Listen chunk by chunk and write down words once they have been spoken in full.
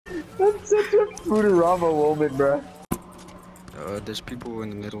That's such a Rama moment, bro. There's people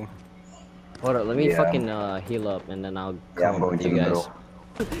in the middle. Hold up, let me fucking heal up and then I'll come going with to you the guys. middle.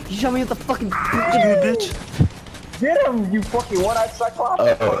 You shot me with the fucking bitch. Get him, you fucking one-eyed cyclops.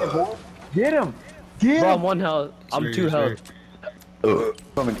 Fucking boy. Get him. Get Bro, I'm him. 1 health. I'm 2 health.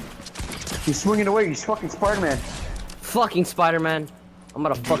 Coming. He's swinging away. He's fucking Spider-Man. Fucking Spider-Man. I'm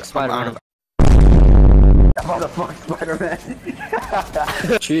about to fuck Spider-Man. I'm about to fuck Spider-Man.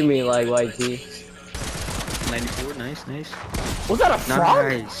 Treat me like YT. 94, nice, nice. Was that a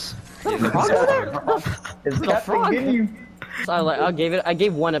frog? Nice. Is a that frog? thing in you? So I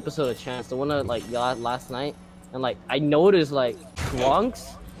gave one episode a chance. The one that like last night, and like I noticed like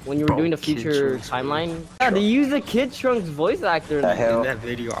Trunks when you were doing the future timeline. Yeah, they used the Kid Trunks voice actor. The hell? In that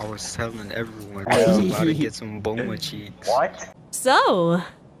video, I was telling everyone I was about to get some Boma cheeks. What? So,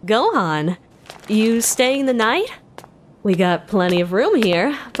 Gohan, you staying the night? We got plenty of room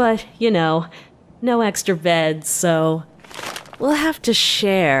here, but you know, no extra beds, so we'll have to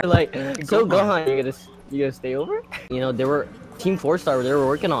share. Like, so Gohan, you gonna stay over? You know, they were Team 4-Star. They were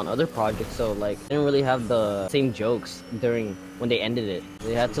working on other projects, so like they didn't really have the same jokes during when they ended it.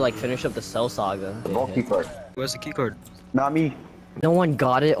 They had to like finish up the Cell Saga. The ball keycard. Where's the keycard? Not me. No one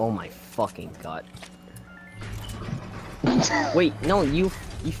got it. Oh my fucking god. Wait, no, you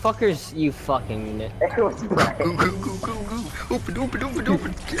fuckers, you fucking. Echo's right. Go, go, go, go, go. Open, open, open,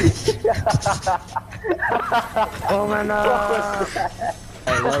 open. Oh my god.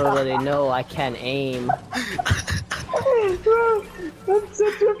 Little do they know I can't aim. Bro, that's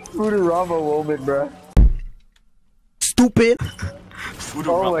such a Rama moment, bro. Stupid.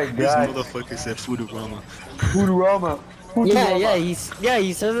 Oh my god. This motherfucker said Rama. Rama. Yeah,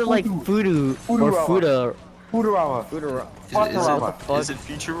 he says it like Fudu or Fuda. Rama. Is it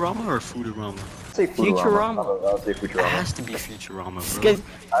Futurama or Rama? Say Futurama. I'll say It Futurama. has to be Futurama, bro. Because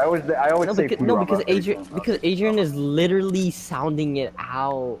I always say Futurama. because Adrian is literally sounding it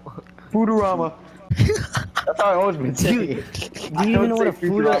out. Futurama. That's how I always been saying. Do you even know what a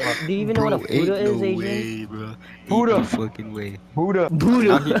Fuda? Do you even know what a Fuda is, no Adrian? way, bro. Buddha. Ain't no fucking way. Buddha.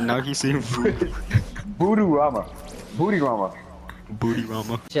 Now he's saying food. Voodoo Rama. Booty Rama. Booty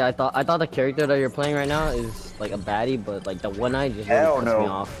Rama. Shit, I thought the character that you're playing right now is like a baddie, but like the one eye just Hell really pissed me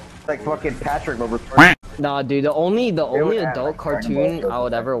no. off. It's like fucking Patrick over. Nah, dude, the only would add, adult like, cartoon Dragon I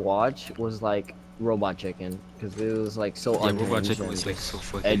would Ball. ever watch was like Robot Chicken, because it was like so Yeah, Robot unhinged Chicken and was like just so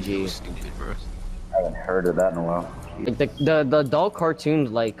fucking edgy. stupid, bro. I haven't heard of that in a while. Like the adult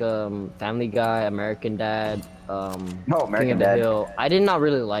cartoons like Family Guy, American Dad, American King of the Dad. Hill. I did not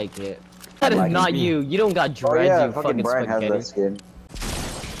really like it. That is Like not me. you. You don't got Oh dreads, yeah, you fucking fucking Brian has spaghetti. that skin.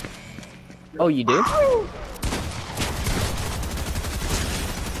 Oh, you do?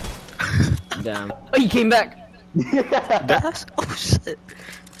 Damn. Oh, you came back. That's oh shit.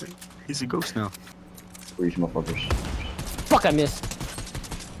 He's a ghost now. These motherfuckers. Fuck, I missed.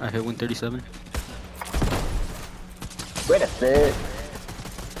 I hit 137. Wait a sec.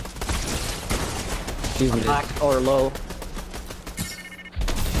 She's black or low.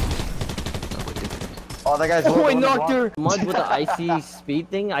 Oh, that guy's. Oh, I knocked her. Mud with the icy speed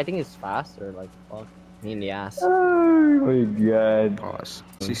thing. I think it's faster. Like fuck me in the ass. Oh my god. Pause.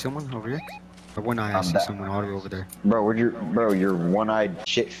 See someone over here? Or one eye, I see someone all the way over there. Bro, your one-eyed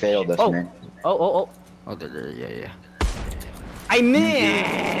shit failed us, Oh. man. Oh. Oh, there, yeah. I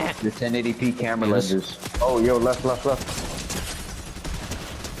missed. Your 1080p camera Yes. lenses. Oh, yo, left. One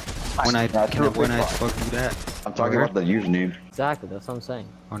eye, Nah, can true, I one eye big fuck do that? I'm talking about the username. Exactly. That's what I'm saying.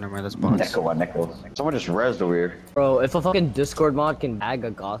 Oh, never mind, that's bots. Neko. Someone just rezzed over here. Bro, if a fucking Discord mod can bag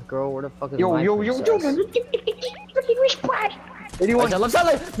a goth girl, where the fuck is Yo, my princess? man. Right 81. there, left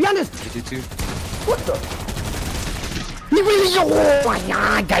side, behind us! 52. What the? Oh my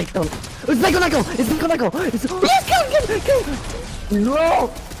god, guys, don't. It's Neko! Yes, kill!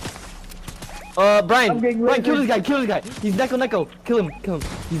 No! Brian, I'm getting kill this lasered. guy. He's Neko. Kill him.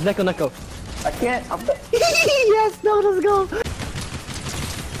 He's Neko. I can't. Yes, no, let's go.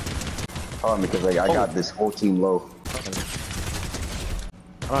 Oh, because like, I got this whole team low. I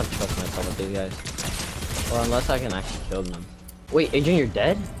don't trust myself with these guys. Or unless I can actually kill them. Wait, Adrian, you're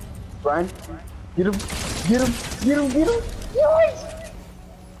dead? Brian, get him. Yes!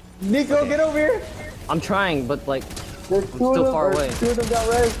 Nico, get over here. I'm trying, but like, There's I'm still far away. Two of them got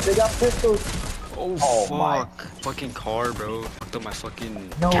res. They got pistols. Oh, Oh, fuck. my. Fucking car, bro. Fucked up my fucking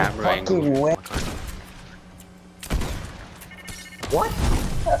No camera fucking angle. way. What?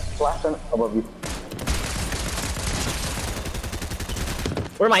 That's flashing above you.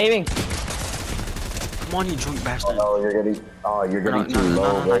 where am I aiming? Come on, you drunk bastard. Oh, you're getting too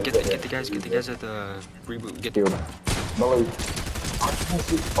low. No. Get the guys at the reboot. Get Dude, Bully.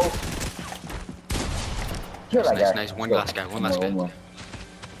 Oh. Kill that guy. Nice. One last guy. One last guy.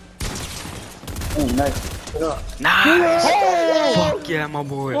 Oh, nice. Nice! Oh! Fuck yeah, my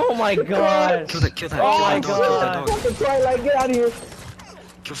boy. Oh my god! Kill that. Oh my Kill that dog. Fucking Twilight, get out of here.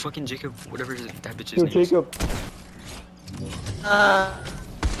 Kill fucking Jacob, whatever that bitch's Kill name is. Jacob.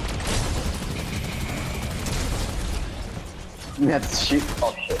 That's shit.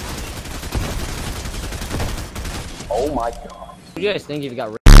 Oh shit. Oh my god. What do you guys think if you got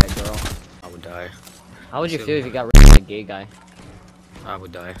raped by a girl? I would die. How would you feel if you got raped by a gay guy? I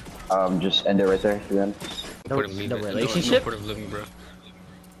would die. Just end it right there for them. Put him The leave it. relationship? No, put him living, bro.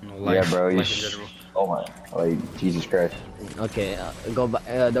 No, life, Yeah, bro. life in general. Oh my. Like Jesus Christ. Okay, go back.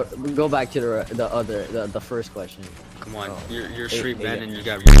 Go back to the first question. Come on, you're a Hey, straight hey, man yeah. and you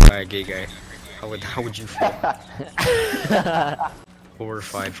got raped by a gay guy. How would you feel?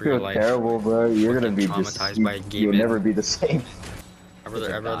 Horrified for your Feel life. terrible, bro. You're gonna Fucking be just. traumatized by a gay You'll man. never be the same. I'd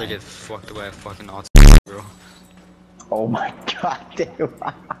rather get fucked by a fucking autistic bro. Oh my god, damn.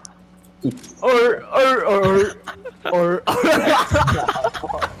 Or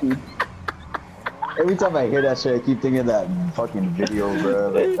Every time I hear that shit, I keep thinking of that fucking video, bro.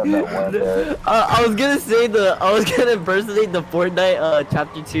 Like, from that one there. I was gonna impersonate the Fortnite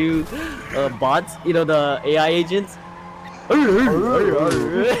chapter 2 bots, you know, the AI agents.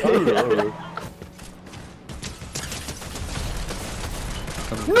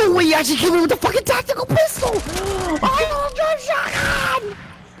 No way, you actually killed me with a fucking tactical pistol! I don't drive shotgun!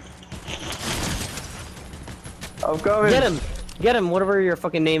 I'm coming. Get him, whatever your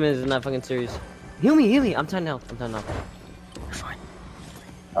fucking name is in that fucking series. Heal me, I'm 10 now, You're fine.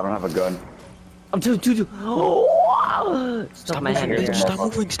 I don't have a gun. I'm two. Oh, stop my hand.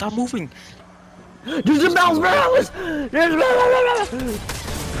 moving. Stop moving. There's a mouse, there's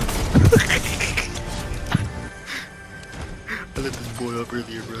I let this boy up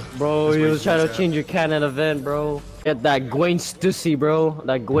earlier, bro. Bro, he was trying to change your canon event, bro. Get that Gwen Stussy, bro.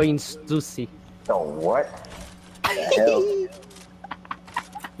 That Gwen Stussy. The what? The hell?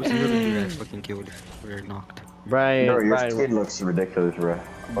 What's the other dude I fucking killed? We're knocked. Brian, Bro, your Brian, skin looks ridiculous, bro. Oh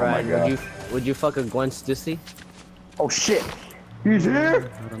my Brian, god. would you fuck a Gwen Stussy? Oh shit! He's here!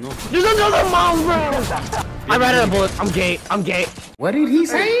 I don't know. There's another mouse, bro! I ran out of bullets. I'm gay. What did he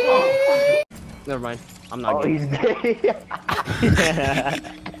say? Never mind. I'm not Oh, gay. he's gay!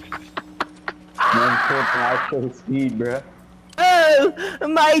 Man, Fortnite full speed, bro. Oh,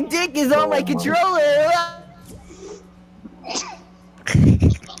 my dick is on my controller.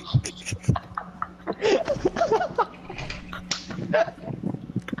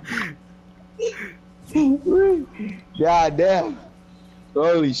 God damn.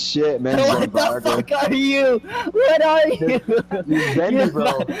 Holy shit, man. What the fuck are you? What are you? He's bendy,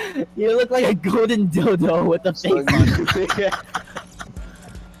 bro. You look like a golden dildo with a face on it.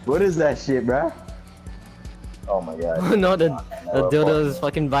 What is that shit, bro? Oh my god. No, the dildo is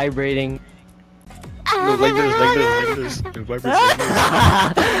fucking vibrating. No, like this. It vibrates like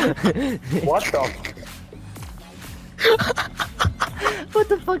this. What the? What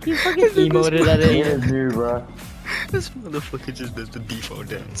the fuck? You fucking emoted at What it. is you, bro? This motherfucker just does the default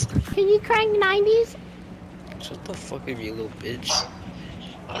dance. Can you crank 90s? Shut the fuck up, you little bitch.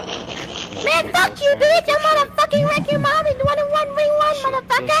 Man, fuck you, bitch! I'm gonna fucking wreck your mom in 1v1, motherfucker! Shut the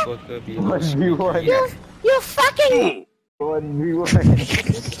fuck up, you little 1v1. You fucking... 1v1.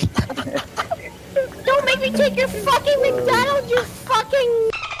 Don't make me take your fucking McDonald's, you fucking...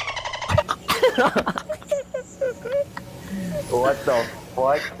 What the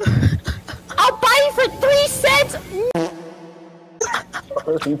fuck? I'll buy you for 3 cents!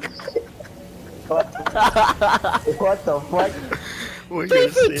 What the fuck? 3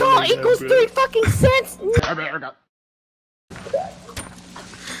 feet tall equals 3 fucking cents! What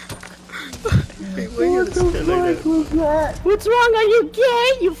the fuck was that? What's wrong? Are you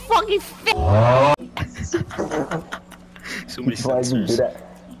gay? You fucking So many Why does he do sensors. that?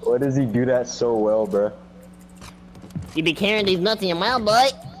 Why does he do that so well, bro? You be carrying these nuts in your mouth, boy.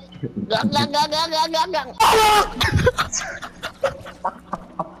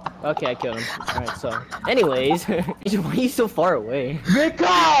 Okay, I killed him. Alright, so. Anyways, why are you so far away?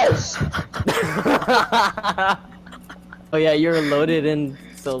 Because! Oh yeah, you're loaded in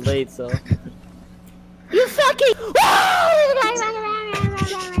so late, so. You fucking...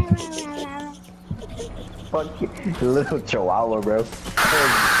 Fuck you, little chihuahua, bro.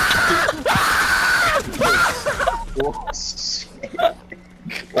 Oh, shit.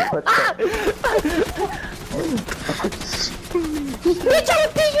 What the? Bitch, I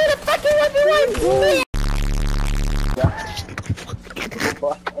would beat you in a fucking 1v1!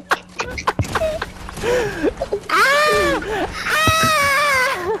 Ah! Ah!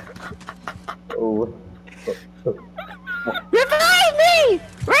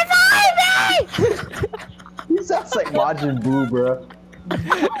 watching Boo, bro. Oh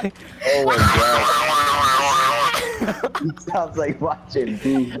my god. He sounds like watching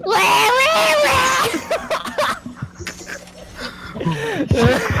Boo.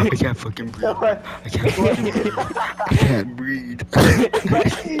 I can't fucking breathe. I can't fucking breathe. I can't breathe.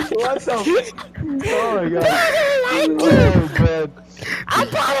 What the? Oh my god. Oh man. I'm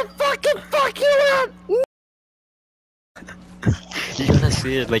gonna fucking fuck you up! You gotta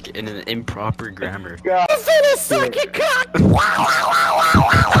say it like in an improper grammar. God. I'm gonna suck your cock!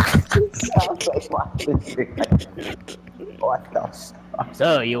 Sounds like watching Boo. What the fuck?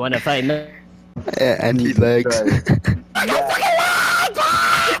 So, you wanna fight me? And he legs.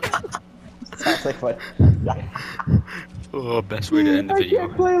 Sounds like what? Oh, best way to end the I video.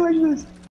 can't play like this.